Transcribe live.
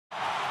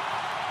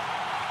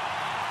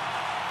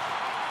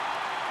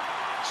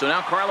So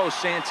now Carlos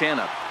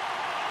Santana.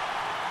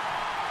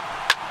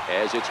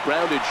 As it's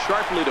grounded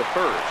sharply to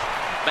first.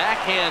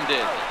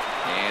 Backhanded.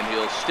 And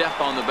he'll step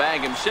on the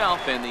bag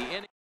himself, and the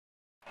inning.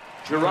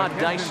 Gerard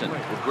Dyson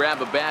will grab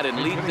a bat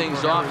and lead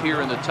things off here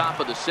in the top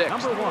of the sixth.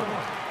 Number 1,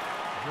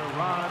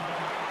 Gerard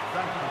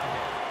Dyson.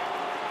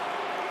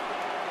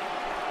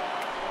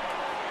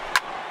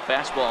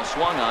 Fastball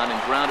swung on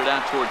and grounded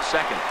out towards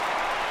second.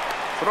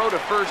 Throw to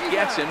first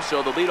gets him,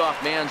 so the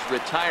leadoff man's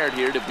retired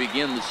here to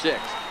begin the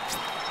sixth.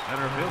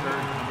 Center fielder,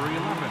 number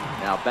 11.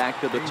 Now back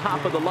to the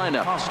top of the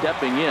lineup.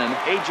 Stepping in,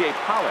 A.J.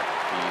 Pollock.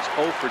 He's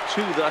 0 for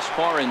 2 thus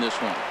far in this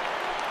one.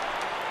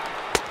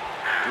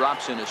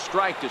 Drops in a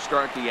strike to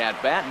start the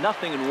at-bat.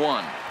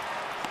 0-1.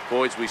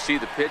 Boys, we see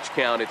the pitch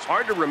count. It's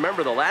hard to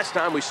remember the last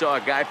time we saw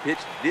a guy pitch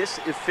this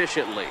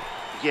efficiently.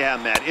 Yeah,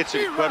 Matt, it's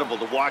incredible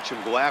to watch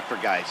him go after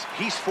guys.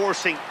 He's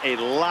forcing a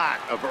lot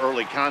of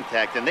early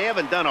contact, and they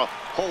haven't done a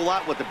whole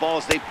lot with the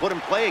balls they put in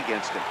play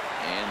against him.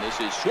 And this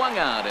is swung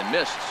out and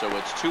missed, so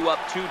it's 2 up,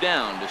 2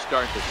 down to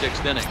start the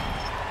sixth inning.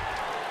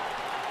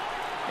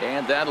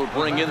 And that'll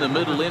bring in the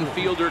middle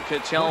infielder,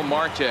 Ketel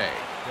Marte.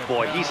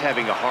 Boy, he's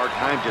having a hard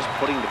time just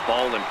putting the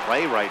ball in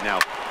play right now.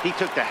 He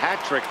took the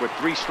hat trick with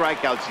 3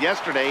 strikeouts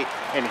yesterday,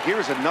 and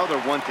here's another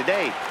one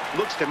today.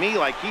 Looks to me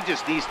like he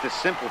just needs to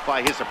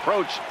simplify his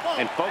approach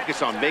and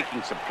focus on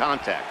making some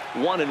contact.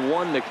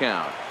 1-1 the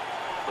count.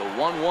 The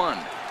 1-1.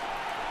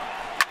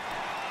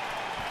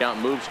 Count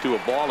moves to a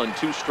ball and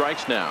 2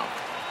 strikes now.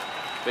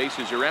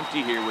 Bases are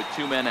empty here with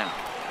 2 men out.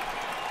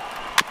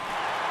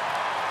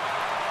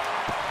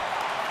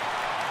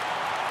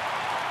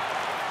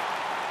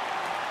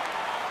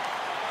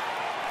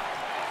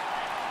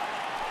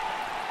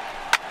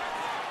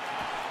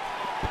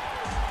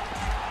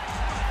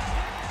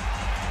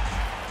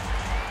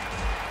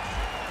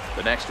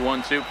 The next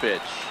 1-2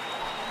 pitch.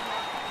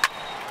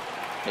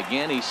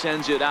 Again, he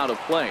sends it out of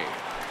play.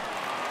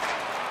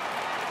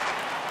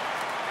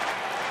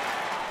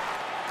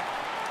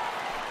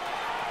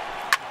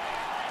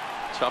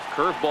 Tough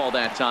curveball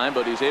that time,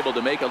 but he's able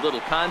to make a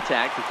little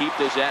contact to keep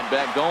this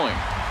at-bat going.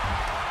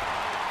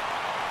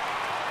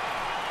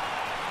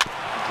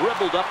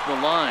 Dribbled up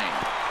the line.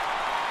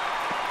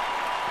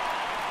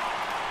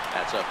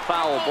 That's a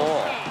foul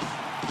ball.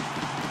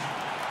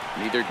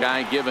 Neither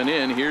guy giving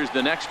in. Here's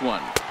the next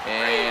one.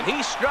 And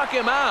he struck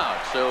him out,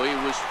 so he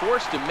was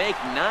forced to make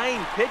 9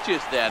 pitches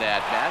that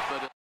at-bat.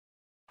 But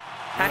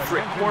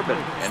Patrick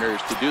Corbin enters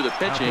to do the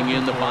pitching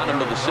in the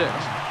bottom of the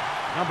sixth.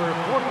 Number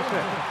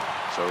 46.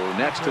 So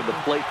next to the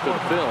plate for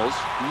the Phils,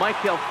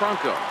 Maikel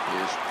Franco.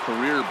 His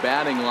career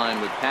batting line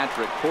with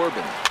Patrick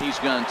Corbin. He's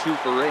gone 2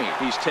 for 8.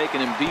 He's taken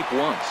him deep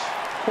once.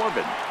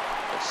 Corbin,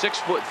 a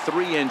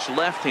 6'3"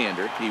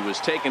 left-hander. He was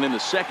taken in the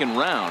second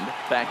round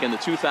back in the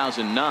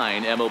 2009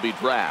 MLB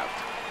draft.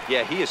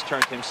 Yeah, he has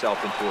turned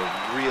himself into a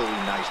really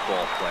nice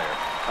ball player.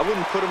 I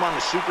wouldn't put him on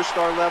the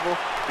superstar level,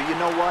 but you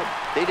know what?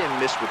 They didn't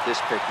miss with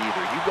this pick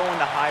either. You go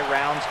into high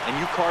rounds and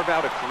you carve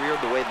out a career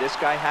the way this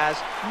guy has,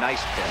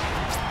 nice pick.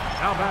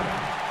 Now batting,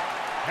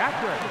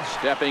 Patrick.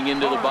 Stepping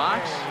into the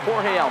box,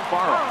 Jorge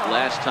Alfaro.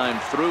 Last time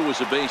through was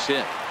a base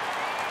hit.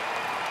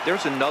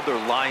 There's another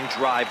line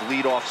drive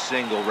leadoff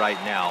single right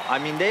now. I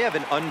mean, they've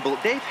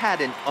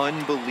had an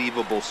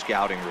unbelievable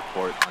scouting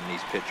report on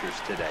these pitchers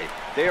today.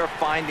 They are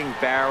finding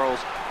barrels.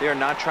 They are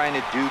not trying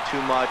to do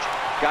too much.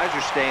 Guys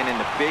are staying in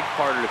the big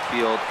part of the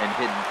field and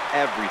hitting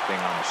everything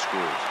on the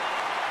screws.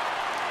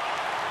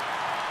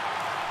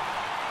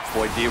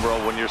 Boy,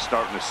 D-Roll, when you're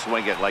starting to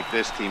swing it like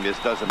this team is,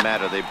 doesn't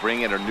matter. They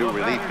bring in a new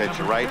relief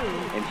pitcher, right?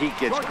 And he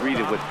gets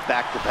greeted with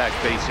back-to-back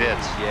base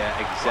hits. Yeah,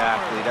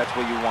 exactly. That's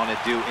what you want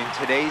to do. In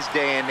today's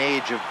day and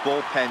age of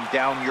bullpen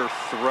down your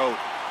throat,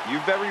 you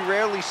very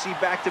rarely see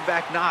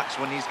back-to-back knocks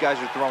when these guys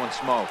are throwing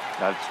smoke.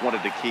 That's one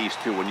of the keys,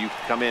 too. When you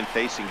come in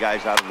facing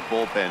guys out of the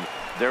bullpen,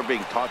 they're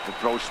being taught to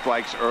throw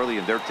strikes early,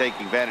 and they're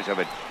taking advantage of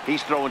it.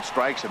 He's throwing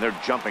strikes, and they're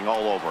jumping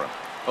all over him.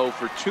 0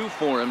 for 2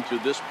 for him to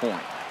this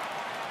point.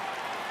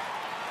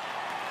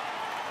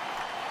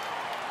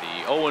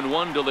 The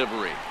 0-1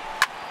 delivery.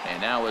 And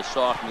now a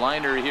soft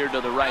liner here to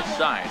the right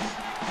side.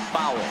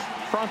 Foul.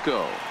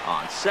 Franco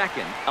on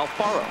second.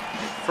 Alfaro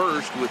at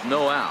first with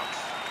no outs.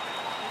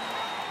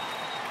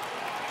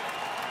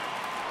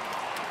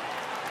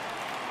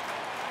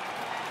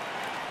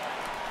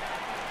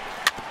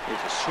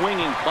 It's a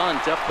swinging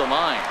bunt up the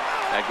line.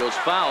 That goes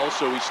foul,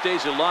 so he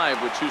stays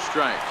alive with 2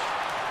 strikes.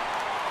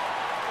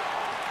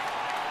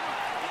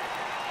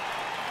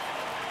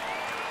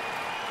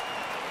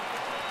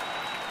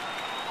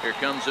 Here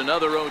comes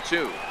another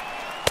 0-2.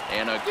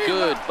 And a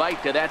good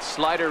bite to that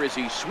slider as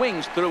he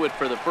swings through it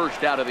for the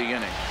first out of the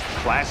inning.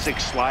 Classic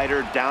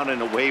slider down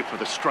and away for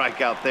the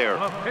strikeout there.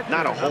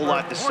 Not a whole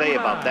lot to say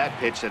about that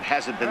pitch that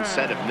hasn't been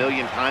said a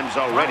million times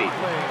already.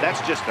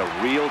 That's just a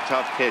real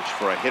tough pitch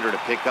for a hitter to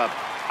pick up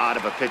out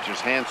of a pitcher's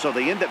hand, so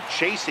they end up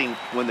chasing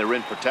when they're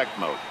in protect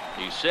mode.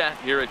 He's set.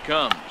 Here it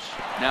comes.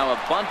 Now a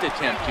bunt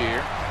attempt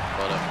here,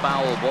 but a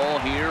foul ball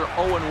here.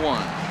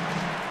 0-1.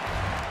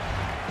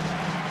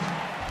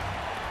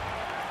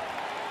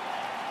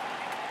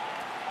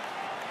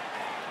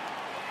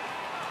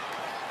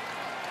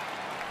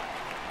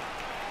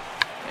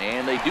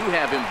 And they do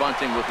have him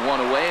bunting with one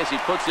away as he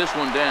puts this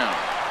one down.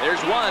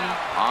 There's one.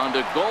 On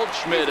to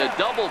Goldschmidt, a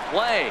double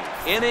play.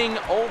 Inning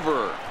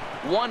over.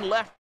 One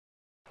left.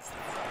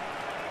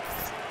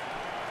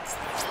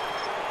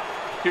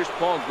 Here's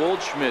Paul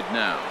Goldschmidt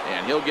now,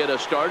 and he'll get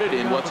us started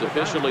in what's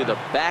officially the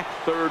back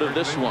third of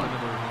this one.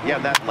 Yeah,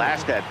 that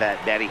last at-bat,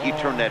 Daddy, he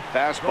turned that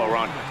fastball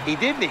around. He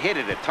didn't hit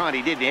it a ton.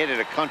 He didn't hit it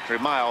a country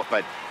mile,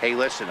 but hey,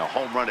 listen, a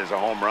home run is a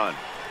home run.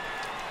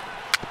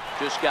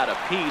 Just got a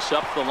piece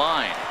up the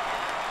line.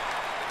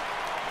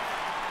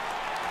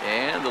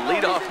 And the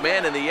leadoff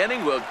man in the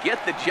inning will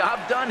get the job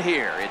done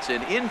here. It's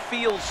an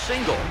infield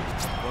single.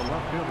 The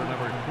left fielder,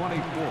 number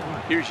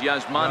 24. Here's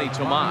Yasmani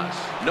Tomas.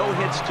 No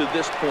hits to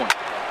this point.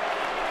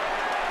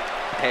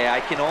 Hey,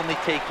 I can only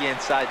take you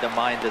inside the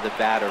mind of the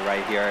batter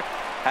right here.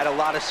 Had a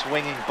lot of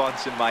swinging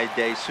bunts in my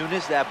day. Soon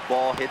as that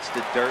ball hits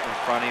the dirt in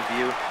front of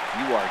you,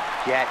 you are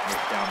getting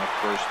it down the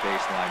first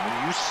baseline.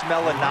 When you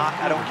smell a knock,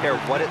 I don't care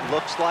what it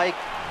looks like,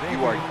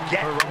 you are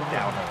getting it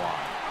down the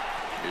line.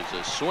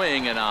 Here's a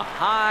swing and a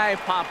high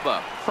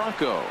pop-up.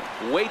 Franco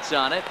waits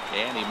on it,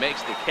 and he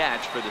makes the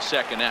catch for the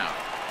second out.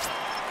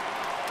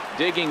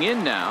 Digging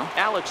in now,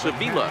 Alex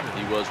Avila.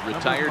 He was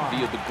retired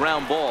via the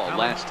ground ball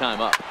last time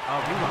up.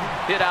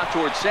 Hit out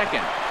towards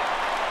second.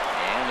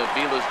 And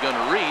Avila's going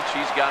to reach.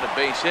 He's got a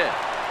base hit.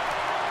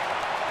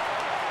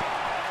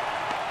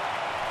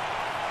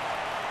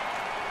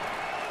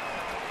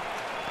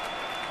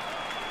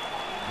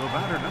 The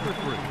batter, number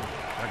 3,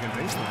 second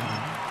baseman,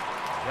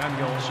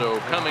 Daniel. So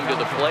coming to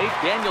the plate,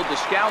 Daniel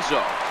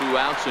Descalso. 2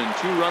 outs and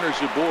 2 runners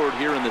aboard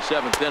here in the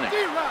 7th inning.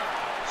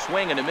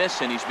 Swing and a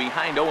miss, and he's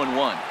behind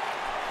 0-1.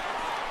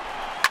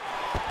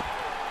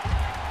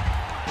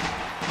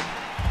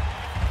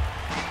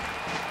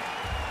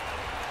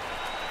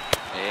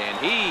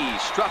 He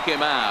struck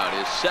him out,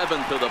 his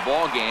 7th of the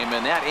ball game,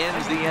 and that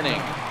ends the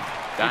inning.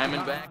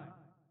 Diamondback.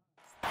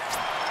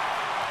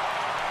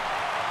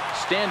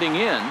 Standing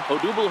in,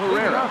 Odubel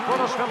Herrera.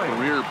 His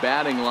career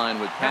batting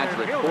line with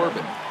Patrick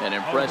Corbin. An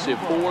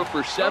impressive 4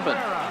 for 7.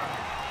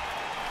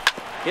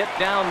 Hit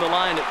down the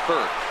line at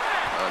first.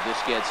 This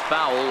gets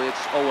foul.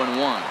 It's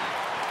 0-1.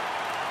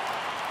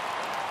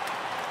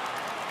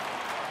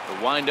 The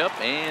windup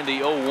and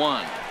the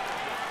 0-1.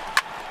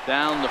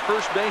 Down the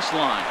first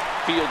baseline.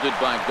 Fielded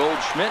by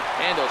Goldschmidt,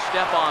 and he'll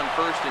step on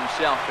first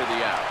himself for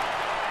the out.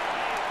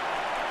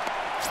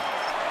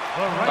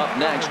 Up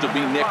next will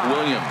be Nick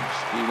Williams.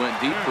 He went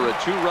deep for a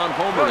 2-run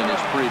homer in his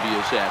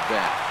previous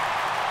at-bat.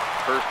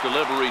 First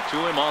delivery to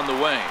him on the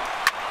way.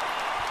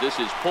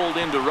 This is pulled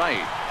into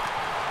right.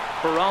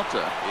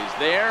 Peralta is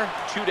there,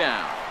 2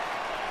 down.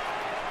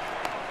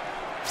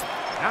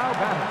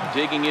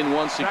 Digging in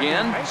once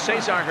again,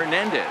 Cesar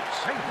Hernandez.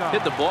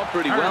 Hit the ball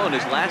pretty well in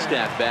his last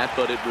at-bat,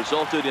 but it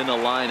resulted in a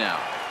line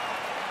out.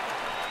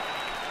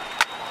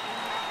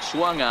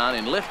 Swung on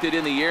and lifted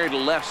in the air to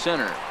left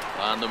center.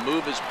 On the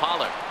move is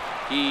Pollock.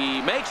 He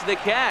makes the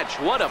catch.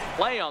 What a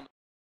play on.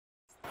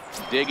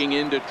 Digging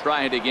in to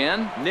try it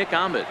again, Nick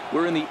Ahmed.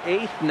 We're in the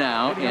 8th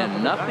now,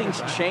 and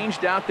nothing's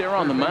changed out there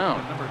on the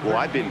mound. Well,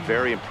 I've been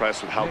very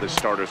impressed with how this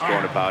starter's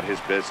going about his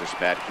business,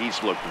 Matt.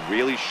 He's looked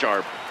really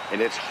sharp,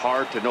 and it's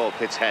hard to know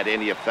if it's had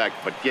any effect,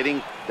 but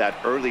getting that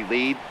early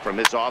lead from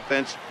his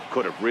offense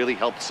could have really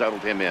helped settle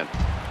him in.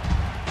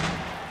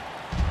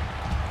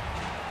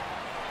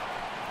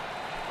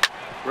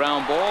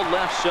 Ground ball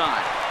left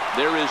side.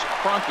 There is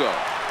Franco.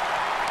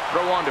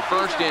 Throw on to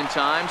first in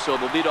time, so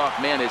the leadoff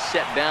man is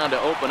set down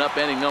to open up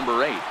inning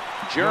number 8.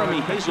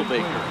 Jeremy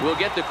Hazelbaker will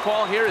get the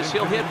call here as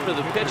he'll hit for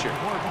the pitcher.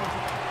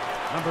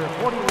 Number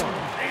 41.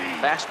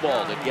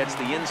 Fastball that gets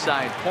the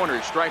inside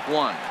corner, strike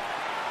 1.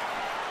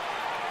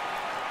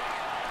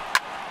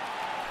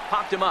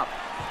 Popped him up.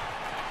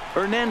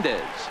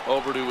 Hernandez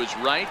over to his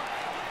right,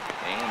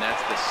 and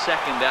that's the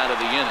 2nd out of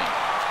the inning.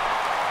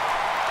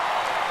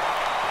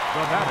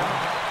 The batter,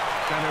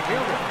 center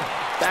fielder.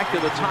 Back to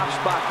the top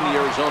spot in the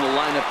Arizona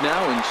lineup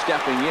now, and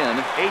stepping in,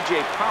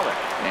 A.J. Pollock.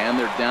 And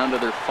they're down to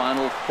their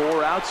final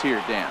 4 outs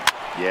here, Dan.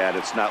 Yeah, and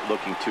it's not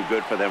looking too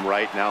good for them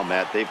right now,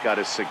 Matt. They've got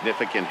a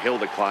significant hill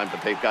to climb,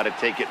 but they've got to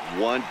take it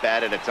one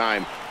bat at a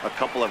time. A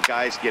couple of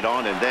guys get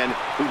on, and then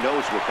who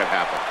knows what could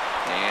happen.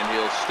 And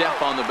he'll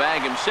step on the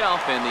bag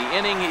himself, and the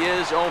inning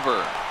is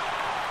over.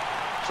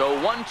 So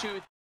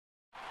 1-2.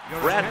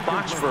 Brad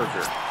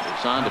Boxberger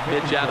is on to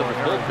pitch out of the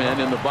bullpen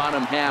in the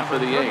bottom half of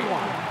the 8th.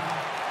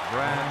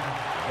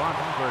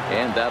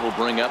 And that'll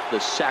bring up the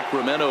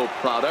Sacramento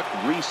product,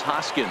 Rhys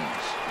Hoskins.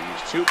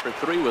 He's 2 for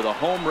 3 with a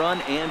home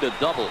run and a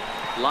double.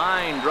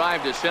 Line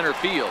drive to center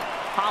field.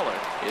 Pollock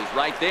is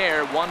right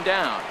there, 1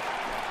 down.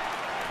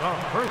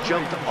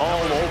 Jumped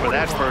all over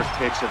that first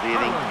pitch of the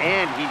inning,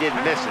 and he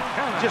didn't miss it.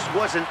 Just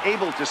wasn't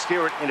able to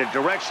steer it in a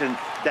direction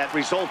that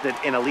resulted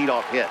in a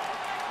leadoff hit.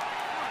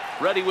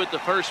 Ready with the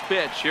first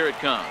pitch. Here it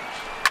comes.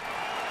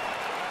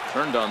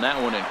 Turned on that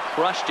one and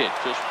crushed it.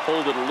 Just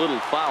pulled it a little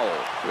foul.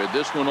 With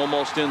this one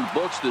almost in the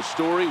books, the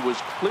story was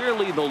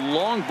clearly the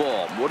long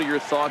ball. What are your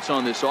thoughts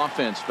on this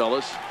offense,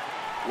 fellas?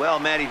 Well,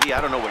 Matty V,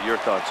 I don't know what your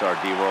thoughts are,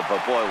 D-Roll, but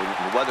boy, when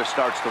the weather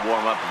starts to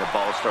warm up and the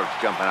ball starts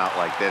jumping out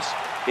like this,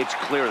 It's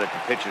clear that the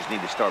pitchers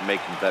need to start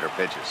making better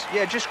pitches.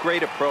 Yeah, just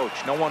great approach.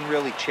 No one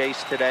really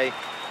chased today.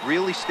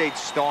 Really stayed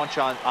staunch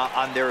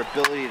on their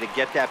ability to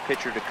get that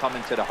pitcher to come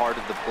into the heart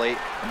of the plate,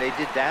 and they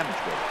did damage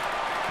with it.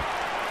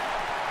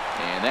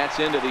 And that's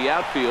into the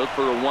outfield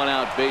for a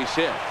one-out base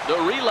hit. The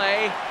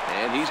relay,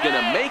 and he's going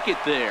to make it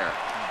there.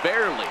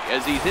 Barely,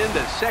 as he's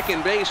into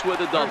second base with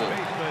a double.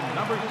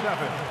 Number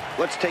 7.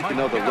 Let's take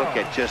another look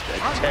at just a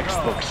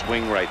textbook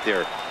swing right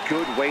there.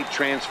 Good weight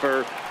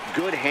transfer,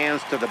 good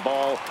hands to the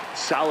ball,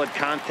 solid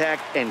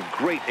contact, and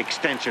great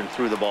extension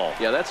through the ball.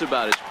 Yeah, that's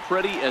about as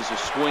pretty as a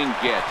swing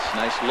gets.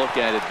 Nice look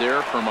at it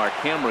there from our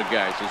camera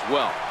guys as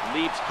well.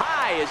 Leaps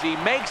high as he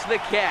makes the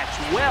catch.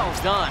 Well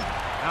done.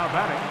 Now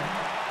batting,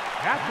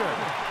 catcher.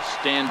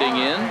 Standing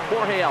in,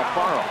 Jorge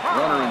Alfaro.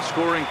 Runner in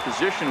scoring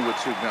position with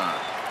two gone.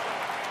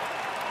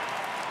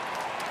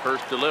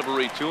 First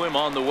delivery to him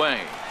on the way.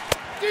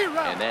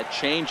 And that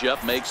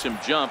changeup makes him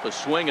jump. A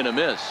swing and a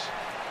miss.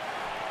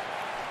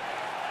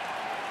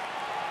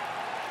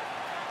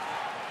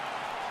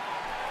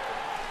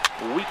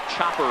 Weak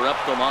chopper up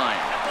the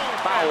line.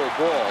 Foul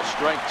ball,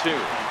 strike 2.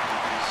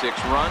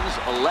 6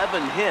 runs,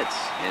 11 hits,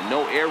 and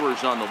no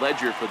errors on the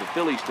ledger for the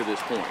Phillies to this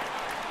point.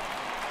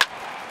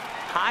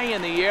 High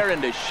in the air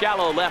into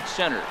shallow left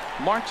center.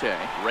 Marte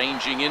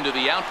ranging into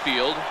the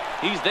outfield.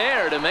 He's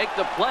there to make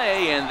the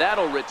play, and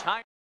that'll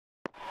retire.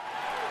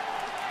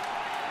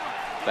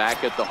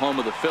 Back at the home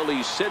of the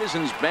Phillies,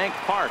 Citizens Bank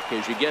Park,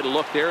 as you get a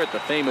look there at the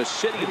famous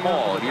City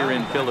Hall here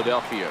in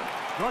Philadelphia.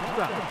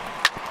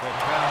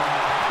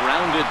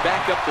 Grounded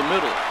back up the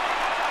middle.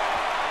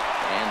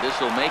 And this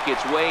will make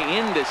its way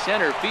into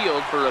center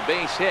field for a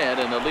base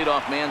hit, and the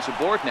leadoff man's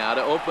aboard now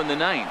to open the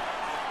 9th.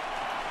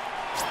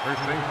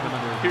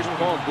 Here's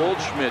Paul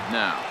Goldschmidt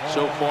now.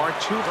 So far,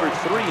 2 for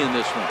 3 in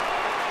this one.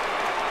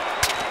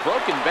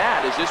 Broken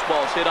bat as this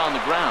ball's hit on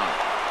the ground.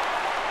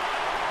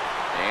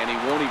 And he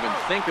won't even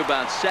think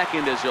about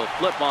second as he'll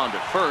flip on to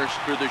first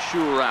for the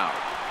sure out.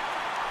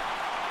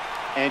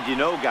 And you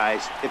know,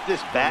 guys, if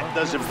this bat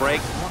doesn't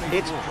break,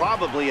 it's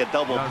probably a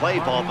double play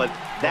ball, but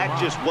that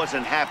just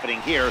wasn't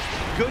happening here.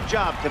 Good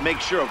job to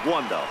make sure of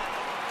one, though.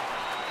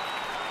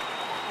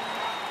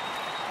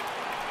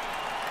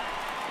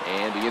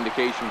 And the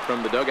indication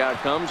from the dugout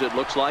comes, it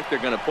looks like they're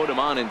going to put him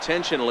on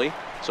intentionally.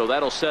 So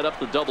that'll set up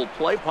the double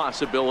play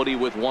possibility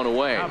with 1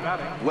 away.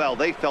 Well,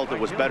 they felt it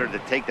was better to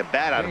take the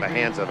bat out of the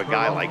hands of a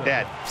guy like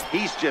that.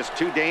 He's just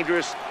too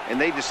dangerous,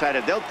 and they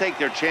decided they'll take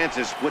their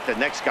chances with the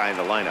next guy in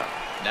the lineup.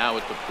 Now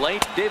at the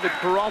plate, David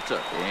Peralta.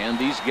 And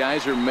these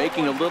guys are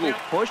making a little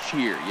push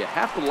here. You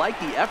have to like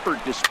the effort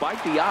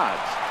despite the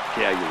odds.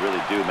 Yeah, you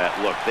really do, Matt.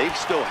 Look, they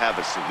still have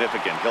a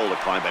significant hill to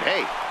climb, but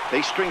hey,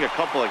 they string a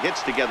couple of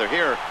hits together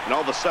here, and all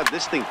of a sudden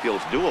this thing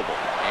feels doable.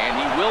 And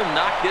he will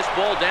knock this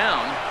ball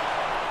down.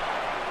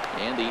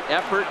 And the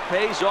effort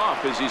pays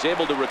off as he's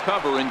able to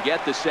recover and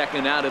get the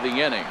second out of the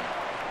inning.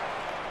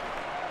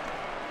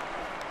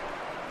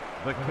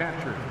 The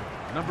catcher,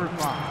 number 5,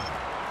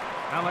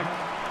 Alex.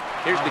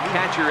 Here's the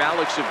catcher,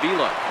 Alex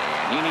Avila,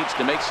 and he needs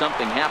to make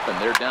something happen.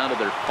 They're down to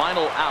their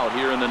final out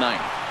here in the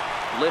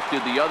 9th.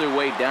 Lifted the other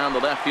way down the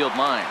left field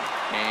line,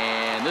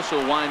 and this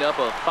will wind up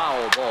a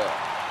foul ball.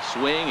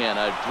 Swing and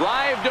a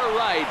drive to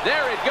right.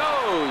 There it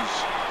goes.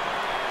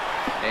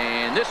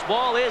 And this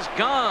ball is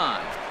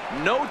gone.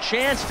 No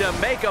chance to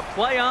make a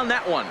play on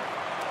that one.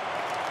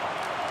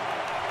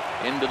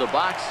 Into the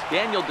box,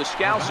 Daniel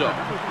Descalso,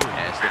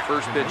 as the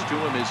first pitch to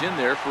him is in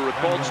there for a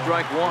called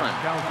strike 1.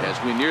 As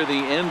we near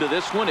the end of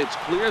this one, it's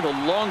clear the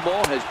long ball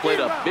has played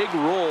a big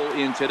role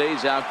in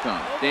today's outcome.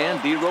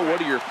 Dan, D-Row,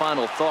 what are your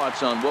final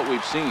thoughts on what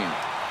we've seen?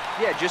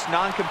 Yeah, just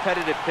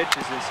non-competitive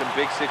pitches in some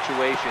big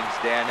situations,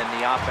 Dan, and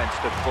the offense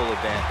took full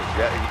advantage.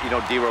 Yeah, you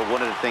know, D-Row, one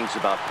of the things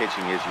about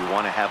pitching is you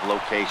want to have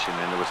location,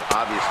 and it was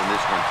obvious in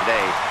this one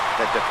today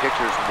that the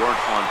pitchers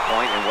weren't on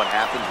point, and what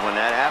happens when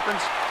that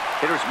happens?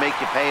 Hitters make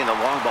you pay, and the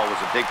long ball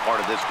was a big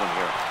part of this one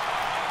here.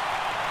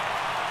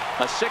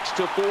 A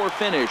 6-4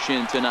 finish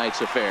in tonight's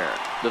affair.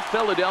 The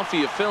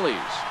Philadelphia Phillies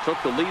took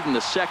the lead in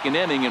the second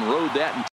inning and rode that